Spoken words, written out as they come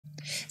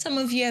Some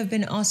of you have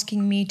been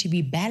asking me to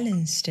be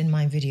balanced in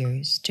my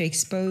videos, to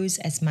expose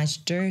as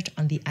much dirt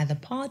on the other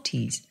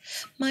parties.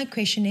 My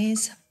question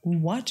is,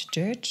 what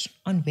dirt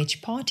on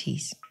which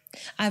parties?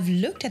 I've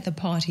looked at the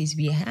parties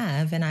we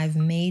have and I've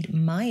made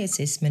my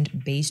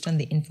assessment based on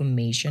the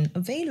information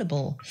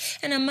available.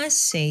 And I must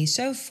say,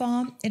 so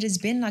far, it has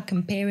been like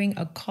comparing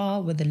a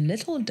car with a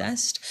little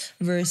dust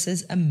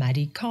versus a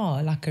muddy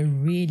car, like a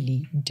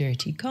really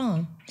dirty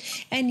car.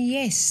 And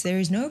yes, there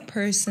is no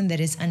person that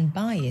is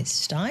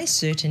unbiased. I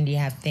certainly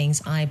have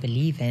things I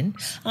believe in.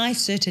 I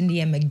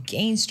certainly am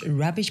against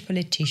rubbish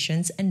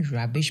politicians and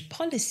rubbish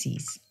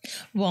policies.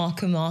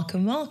 Welcome,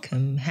 welcome,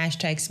 welcome.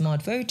 Hashtag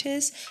smart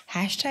voters,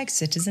 hashtag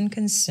citizen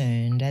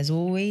concerned. As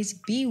always,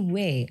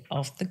 beware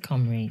of the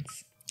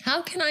comrades.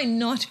 How can I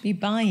not be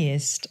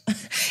biased?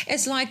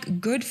 It's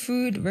like good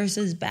food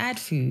versus bad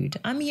food.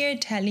 I'm here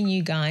telling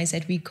you guys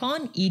that we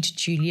can't eat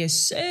Julia's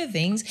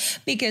servings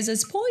because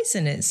it's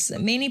poisonous.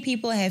 Many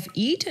people have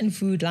eaten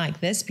food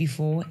like this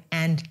before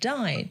and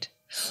died.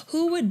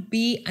 Who would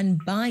be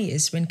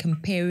unbiased when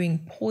comparing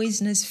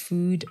poisonous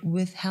food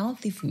with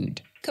healthy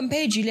food?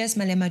 Compare Julius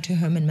Malema to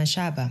Herman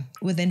Mashaba.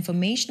 With the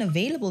information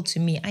available to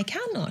me, I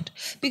cannot,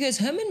 because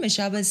Herman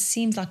Mashaba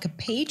seems like a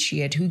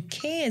patriot who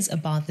cares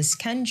about this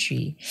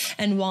country.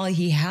 And while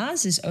he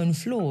has his own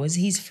flaws,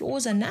 his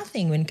flaws are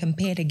nothing when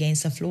compared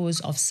against the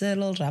flaws of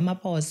Cyril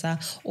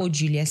Ramaphosa or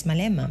Julius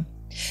Malema.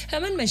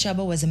 Herman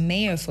Mashaba was a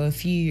mayor for a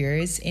few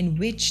years, in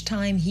which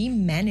time he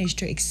managed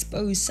to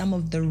expose some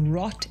of the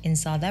rot in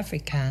South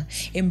Africa,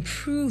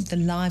 improve the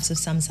lives of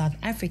some South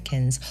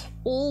Africans,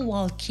 all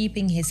while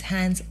keeping his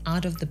hands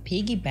out of the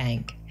piggy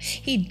bank.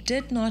 He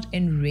did not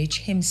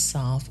enrich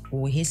himself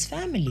or his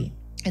family.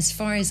 As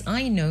far as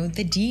I know,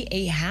 the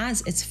DA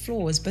has its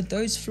flaws, but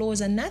those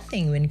flaws are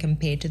nothing when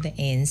compared to the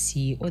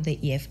ANC or the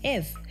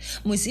EFF.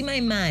 Mmusi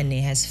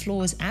Maimane has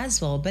flaws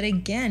as well, but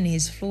again,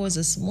 his flaws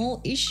are small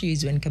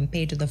issues when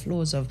compared to the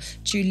flaws of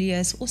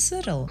Julius or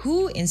Cyril.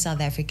 Who in South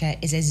Africa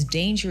is as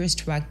dangerous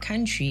to our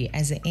country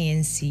as the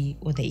ANC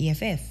or the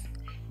EFF?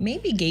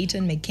 Maybe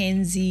Gayton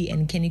McKenzie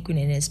and Kenny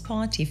Kunene's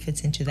party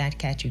fits into that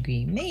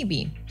category,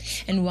 maybe.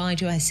 And why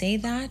do I say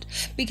that?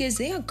 Because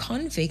they are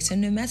convicts, and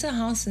no matter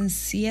how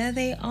sincere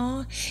they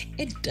are,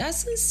 it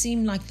doesn't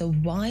seem like the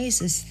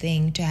wisest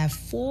thing to have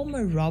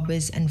former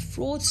robbers and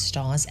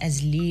fraudsters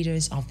as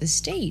leaders of the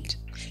state.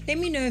 Let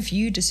me know if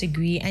you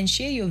disagree and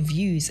share your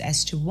views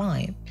as to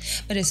why.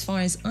 But as far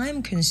as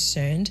I'm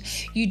concerned,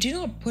 you do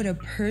not put a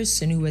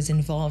person who was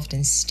involved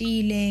in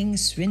stealing,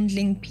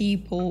 swindling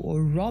people,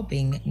 or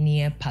robbing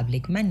near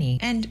public money.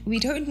 And we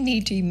don't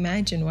need to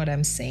imagine what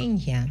I'm saying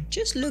here.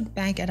 Just look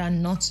back at our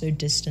not so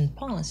distant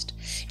past.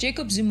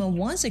 Jacob Zuma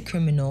was a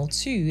criminal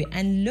too,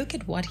 and look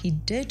at what he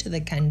did to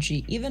the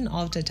country even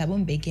after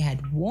Thabo Mbeki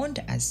had warned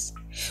us.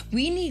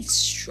 We need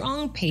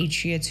strong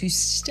patriots who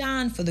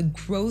stand for the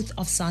growth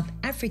of South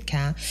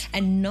Africa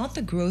and not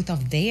the growth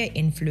of their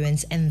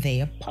influence and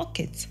their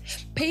pockets.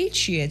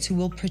 Patriots who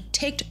will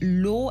protect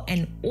law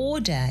and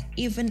order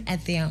even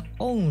at their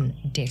own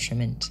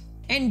detriment.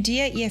 And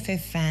dear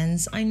EFF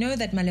fans, I know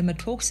that Malema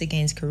talks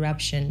against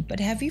corruption, but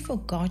have you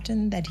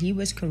forgotten that he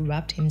was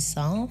corrupt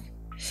himself?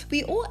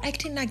 We all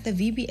acting like the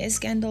VBS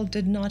scandal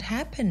did not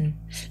happen.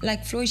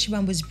 Like Floyd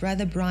Shivambu's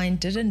brother Brian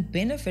didn't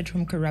benefit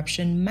from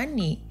corruption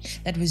money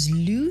that was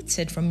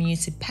looted from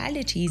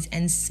municipalities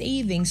and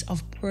savings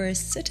of poor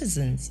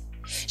citizens.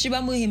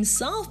 Shivambu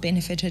himself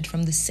benefited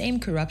from the same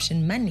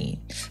corruption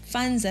money,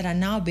 funds that are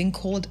now being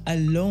called a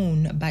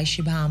loan by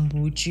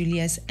Shivambu,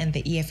 Julius and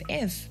the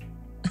EFF.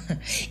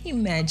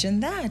 Imagine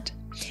that.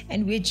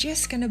 And we're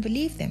just gonna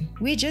believe them.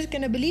 We're just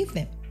gonna believe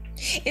them.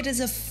 It is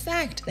a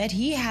fact that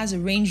he has a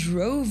Range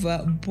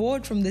Rover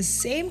bought from the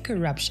same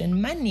corruption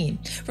money,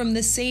 from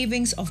the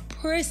savings of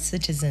poor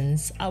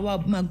citizens, our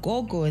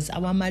magogos,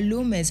 our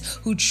malumes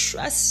who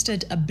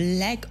trusted a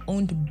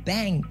black-owned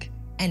bank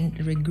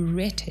and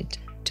regretted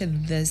to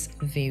this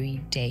very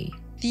day.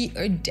 The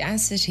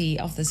audacity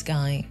of this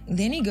guy.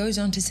 Then he goes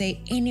on to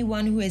say,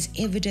 anyone who has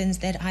evidence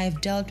that I have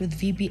dealt with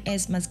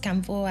VBS must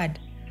come forward.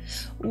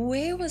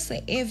 Where was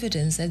the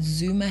evidence that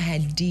Zuma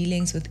had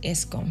dealings with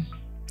Eskom?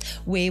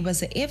 Where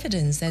was the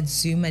evidence that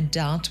Zuma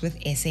dealt with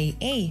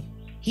SAA?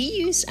 He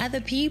used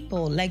other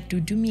people like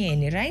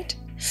Dudumieni, right?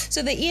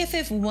 So the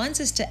EFF wants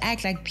us to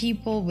act like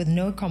people with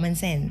no common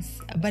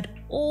sense. But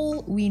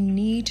all we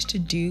need to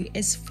do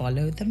is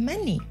follow the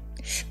money.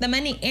 The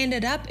money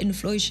ended up in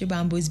Floyd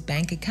Shivambu's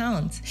bank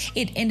accounts.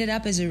 It ended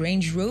up as a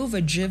Range Rover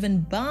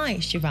driven by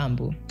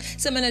Shivambu.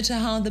 Similar to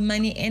how the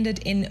money ended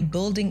in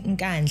building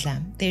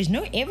Nkandla. There's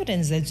no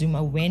evidence that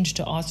Zuma went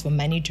to ask for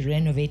money to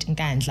renovate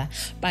Nkandla,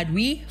 but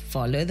we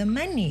follow the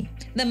money.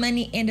 The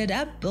money ended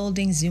up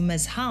building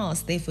Zuma's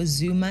house, therefore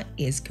Zuma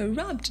is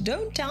corrupt.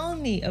 Don't tell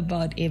me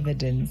about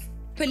evidence.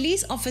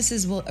 Police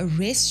officers will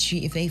arrest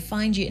you if they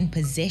find you in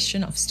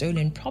possession of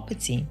stolen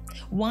property.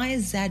 Why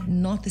is that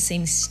not the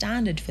same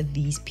standard for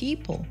these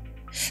people?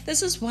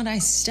 This is what I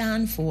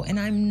stand for, and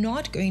I'm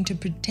not going to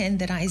pretend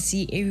that I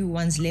see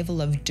everyone's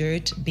level of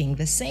dirt being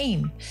the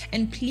same.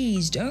 And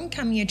please don't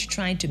come here to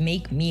try to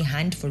make me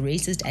hunt for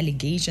racist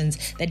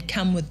allegations that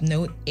come with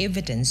no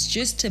evidence,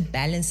 just to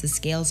balance the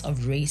scales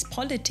of race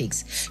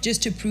politics,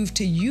 just to prove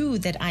to you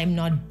that I'm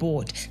not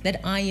bought,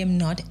 that I am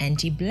not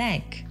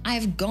anti-black.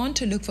 I've gone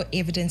to look for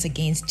evidence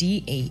against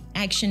DA,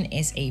 Action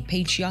SA,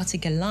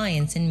 Patriotic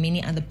Alliance, and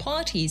many other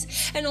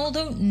parties, and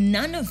although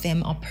none of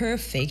them are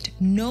perfect,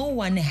 no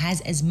one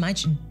has as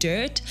much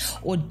dirt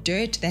or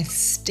dirt that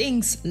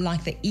stinks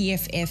like the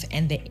EFF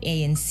and the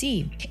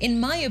ANC. In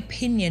my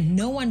opinion,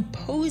 no one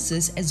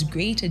poses as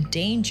great a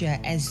danger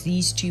as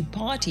these two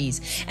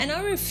parties, and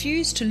I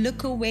refuse to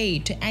look away,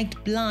 to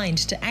act blind,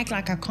 to act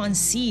like I can't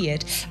see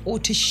it, or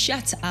to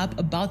shut up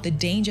about the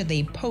danger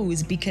they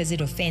pose because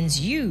it offends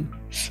you.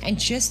 And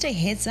just a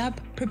heads up,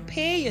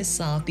 prepare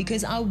yourself,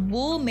 because I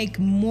will make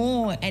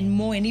more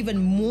and even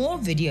more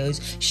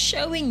videos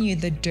showing you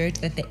the dirt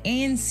that the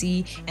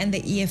ANC and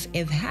the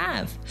EFF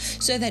have,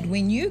 so that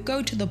when you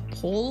go to the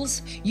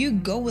polls, you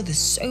go with a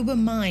sober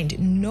mind,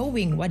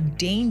 knowing what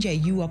danger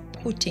you are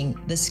putting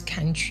this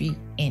country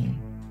in.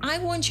 I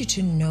want you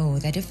to know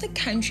that if the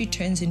country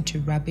turns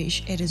into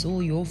rubbish, it is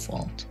all your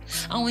fault.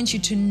 I want you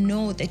to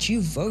know that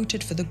you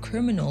voted for the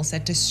criminals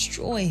that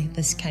destroy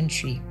this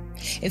country.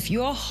 If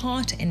your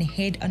heart and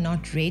head are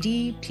not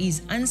ready,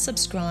 please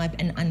unsubscribe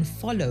and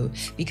unfollow,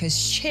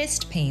 because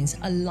chest pains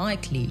are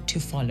likely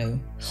to follow.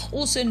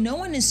 Also, no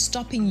one is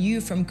stopping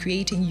you from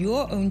creating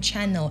your own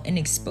channel and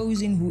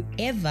exposing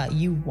whoever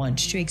you want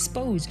to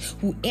expose,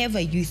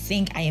 whoever you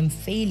think I am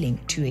failing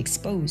to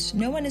expose.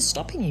 No one is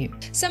stopping you.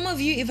 Some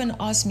of you even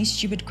ask me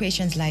stupid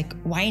questions like,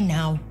 why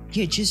now?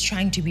 You're just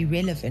trying to be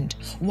relevant.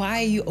 Why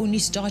are you only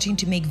starting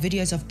to make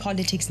videos of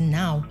politics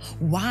now?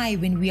 Why,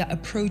 when we are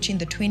approaching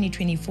the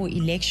 2024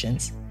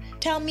 elections?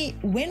 Tell me,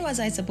 when was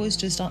I supposed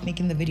to start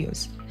making the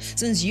videos?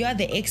 Since you are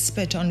the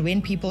expert on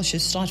when people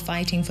should start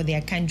fighting for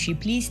their country,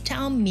 please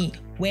tell me,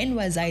 when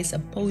was I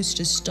supposed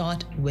to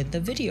start with the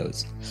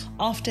videos?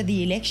 After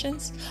the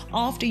elections?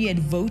 After you had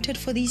voted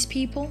for these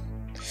people?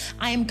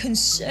 I am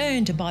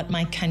concerned about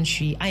my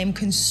country. I am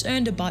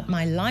concerned about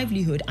my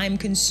livelihood. I am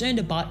concerned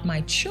about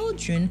my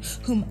children,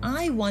 whom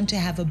I want to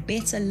have a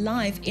better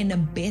life in a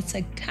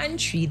better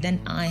country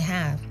than I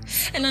have.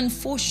 And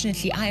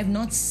unfortunately, I have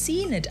not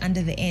seen it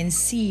under the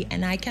ANC,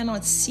 and I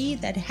cannot see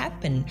that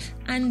happen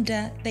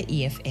under the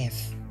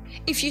EFF.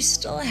 If you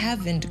still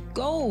haven't,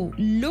 go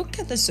look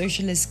at the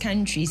socialist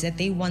countries that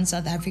they want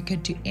South Africa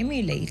to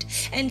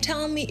emulate, and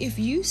tell me if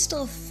you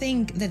still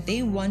think that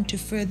they want to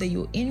further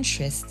your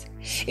interests.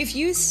 If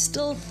you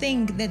still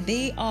think that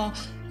they are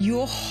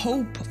your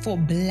hope for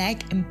black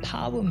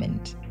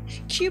empowerment.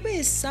 Cuba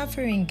is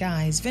suffering,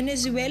 guys.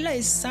 Venezuela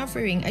is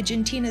suffering.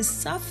 Argentina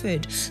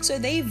suffered. So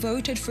they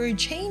voted for a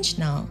change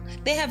now.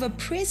 They have a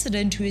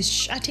president who is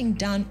shutting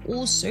down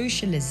all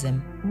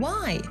socialism.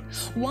 Why?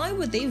 Why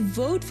would they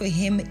vote for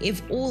him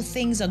if all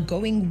things are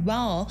going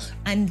well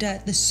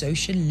under the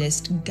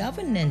socialist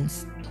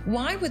governance?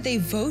 Why would they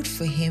vote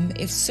for him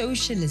if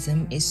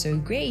socialism is so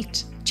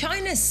great?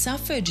 China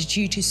suffered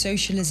due to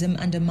socialism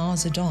under Mao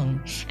Zedong,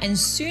 and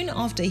soon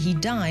after he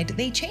died,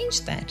 they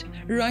changed that.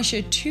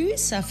 Russia too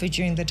suffered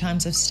during the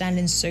times of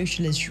Stalin's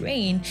socialist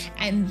reign,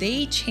 and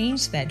they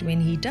changed that when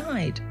he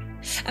died.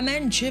 A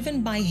man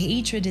driven by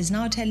hatred is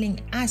now telling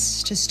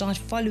us to start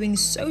following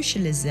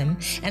socialism,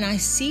 and I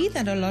see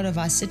that a lot of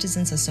our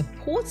citizens are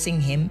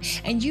supporting him,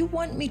 and you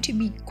want me to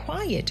be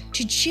quiet,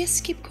 to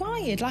just keep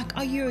quiet, like,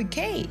 are you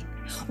okay?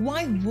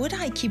 Why would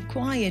I keep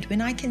quiet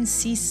when I can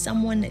see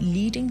someone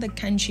leading the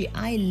country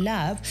I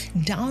love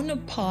down a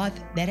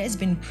path that has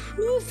been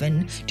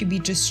proven to be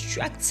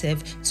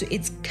destructive to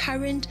its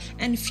current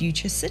and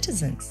future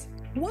citizens?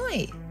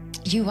 Why?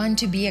 You want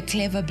to be a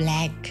clever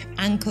black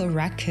Uncle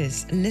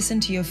Ruckus, listen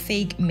to your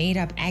fake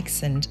made-up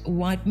accent,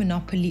 white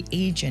monopoly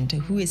agent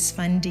who is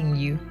funding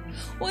you.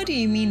 What do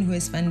you mean, who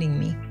is funding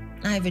me?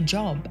 I have a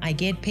job, I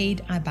get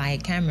paid, I buy a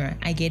camera,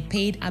 I get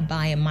paid, I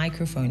buy a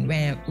microphone.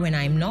 When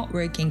I'm not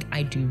working,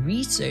 I do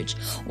research.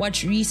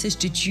 What research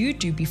did you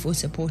do before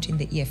supporting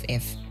the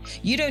EFF?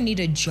 You don't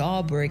need a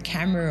job or a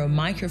camera or a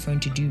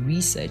microphone to do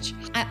research.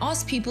 I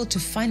ask people to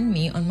fund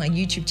me on my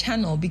YouTube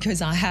channel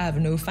because I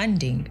have no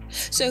funding.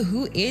 So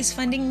who is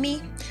funding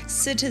me?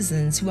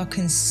 Citizens who are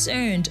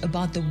concerned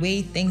about the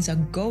way things are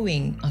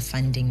going are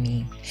funding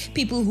me.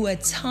 People who are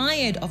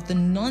tired of the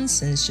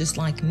nonsense just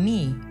like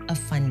me are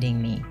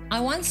funding me. I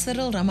want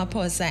Cyril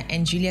Ramaphosa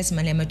and Julius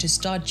Malema to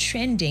start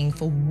trending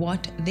for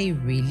what they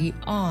really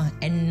are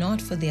and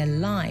not for their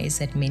lies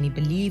that many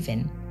believe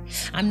in.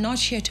 I'm not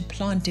here to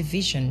plant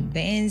division. The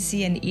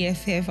ANC and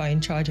EFF are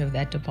in charge of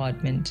that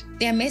department.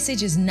 Their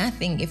message is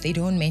nothing if they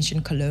don't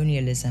mention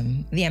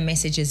colonialism. Their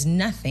message is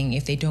nothing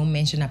if they don't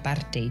mention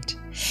apartheid.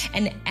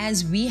 And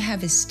as we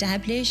have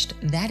established,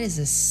 that is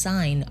a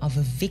sign of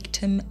a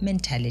victim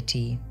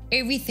mentality.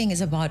 Everything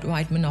is about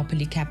white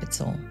monopoly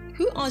capital.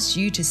 Who asked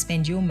you to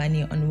spend your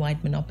money on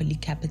white monopoly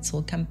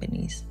capital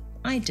companies?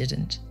 I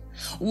didn't.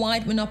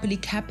 White monopoly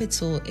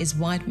capital is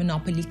white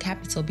monopoly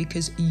capital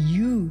because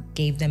you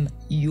gave them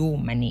your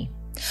money.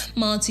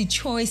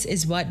 Multi-choice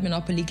is white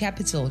monopoly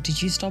capital.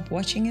 Did you stop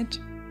watching it?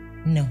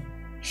 No.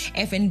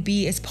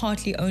 F&B is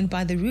partly owned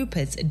by the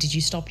Ruperts. Did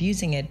you stop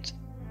using it?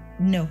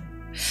 No.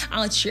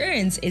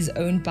 Insurance is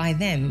owned by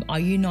them. Are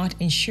you not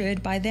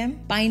insured by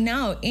them? By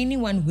now,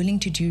 anyone willing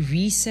to do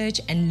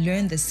research and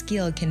learn the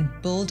skill can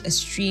build a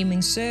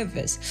streaming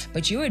service,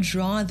 but you would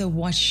rather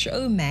watch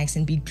Showmax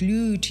and be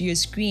glued to your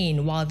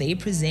screen while they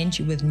present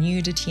you with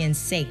nudity and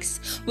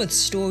sex, with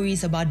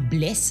stories about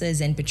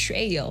blessers and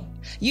betrayal.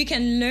 You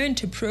can learn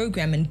to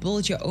program and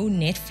build your own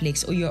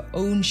Netflix or your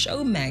own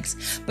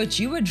Showmax, but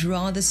you would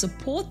rather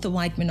support the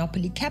white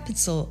monopoly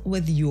capital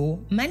with your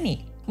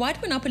money.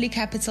 White monopoly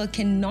capital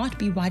cannot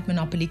be white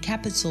monopoly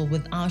capital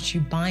without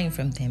you buying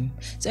from them.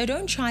 So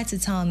don't try to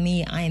tell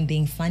me I am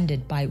being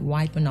funded by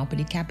white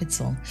monopoly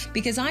capital,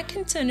 because I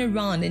can turn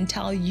around and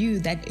tell you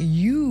that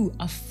you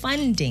are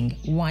funding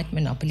white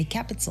monopoly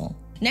capital.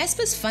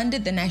 Naspers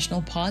funded the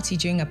National Party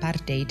during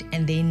apartheid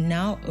and they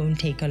now own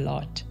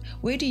Takealot.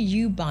 Where do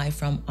you buy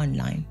from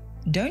online?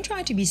 Don't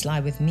try to be sly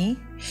with me.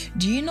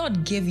 Do you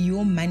not give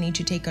your money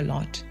to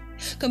Takealot?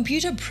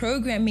 Computer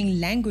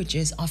programming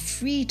languages are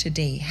free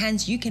today,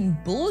 hence you can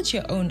build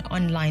your own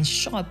online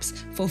shops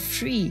for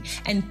free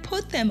and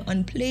put them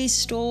on Play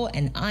Store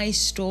and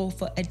iStore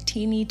for a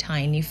teeny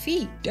tiny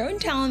fee.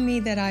 Don't tell me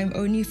that I'm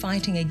only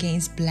fighting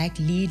against black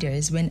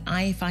leaders when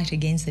I fight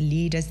against the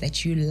leaders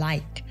that you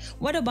like.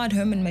 What about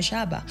Herman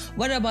Mashaba?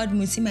 What about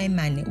Mmusi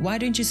Maimane? Why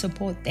don't you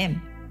support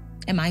them?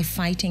 Am I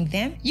fighting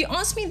them? You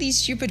ask me these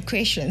stupid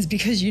questions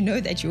because you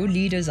know that your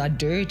leaders are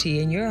dirty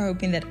and you're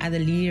hoping that other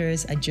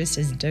leaders are just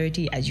as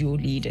dirty as your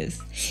leaders,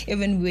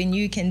 even when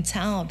you can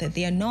tell that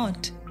they are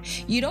not.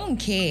 You don't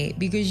care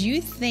because you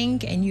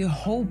think and you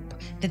hope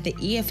that the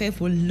EFF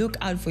will look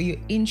out for your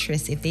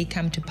interests if they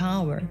come to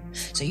power.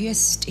 So you're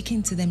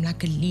sticking to them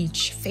like a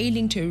leech,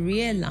 failing to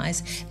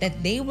realize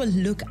that they will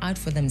look out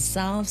for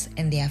themselves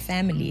and their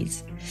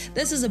families.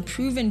 This is a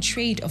proven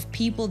trait of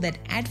people that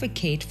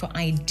advocate for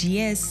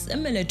ideas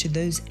similar to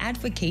those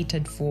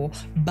advocated for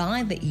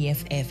by the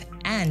EFF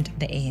and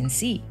the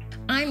ANC.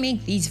 I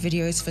make these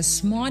videos for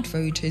smart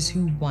voters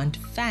who want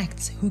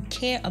facts, who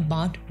care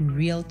about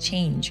real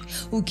change,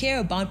 who care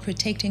about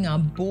protecting our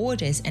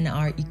borders and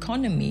our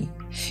economy.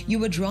 You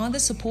would rather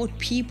support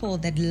people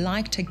that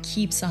like to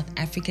keep South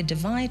Africa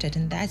divided,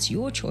 and that's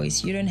your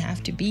choice. You don't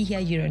have to be here,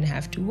 you don't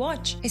have to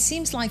watch. It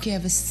seems like you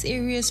have a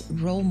serious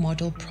role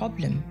model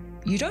problem.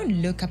 You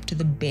don't look up to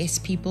the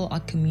best people our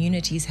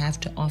communities have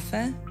to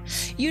offer.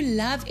 You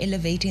love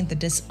elevating the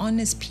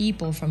dishonest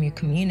people from your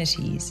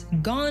communities.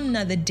 Gone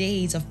are the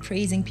days of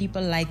praising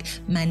people like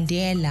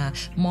Mandela,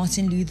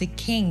 Martin Luther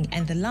King,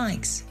 and the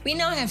likes. We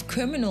now have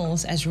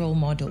criminals as role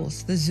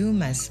models, the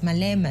Zumas,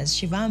 Malemas,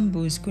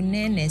 Shivambus,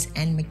 Kunenes,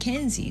 and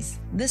Mackenzies.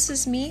 This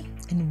is me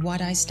and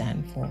what I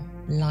stand for,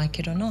 like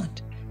it or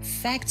not.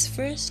 Facts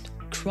first,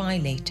 cry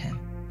later.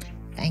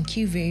 Thank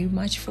you very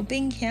much for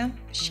being here.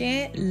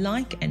 Share,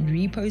 like, and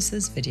repost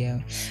this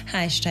video.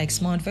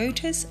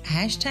 #SmartVoters,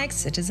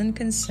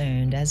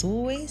 #CitizenConcerned. As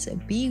always,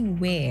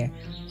 beware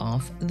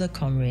of the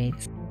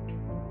comrades.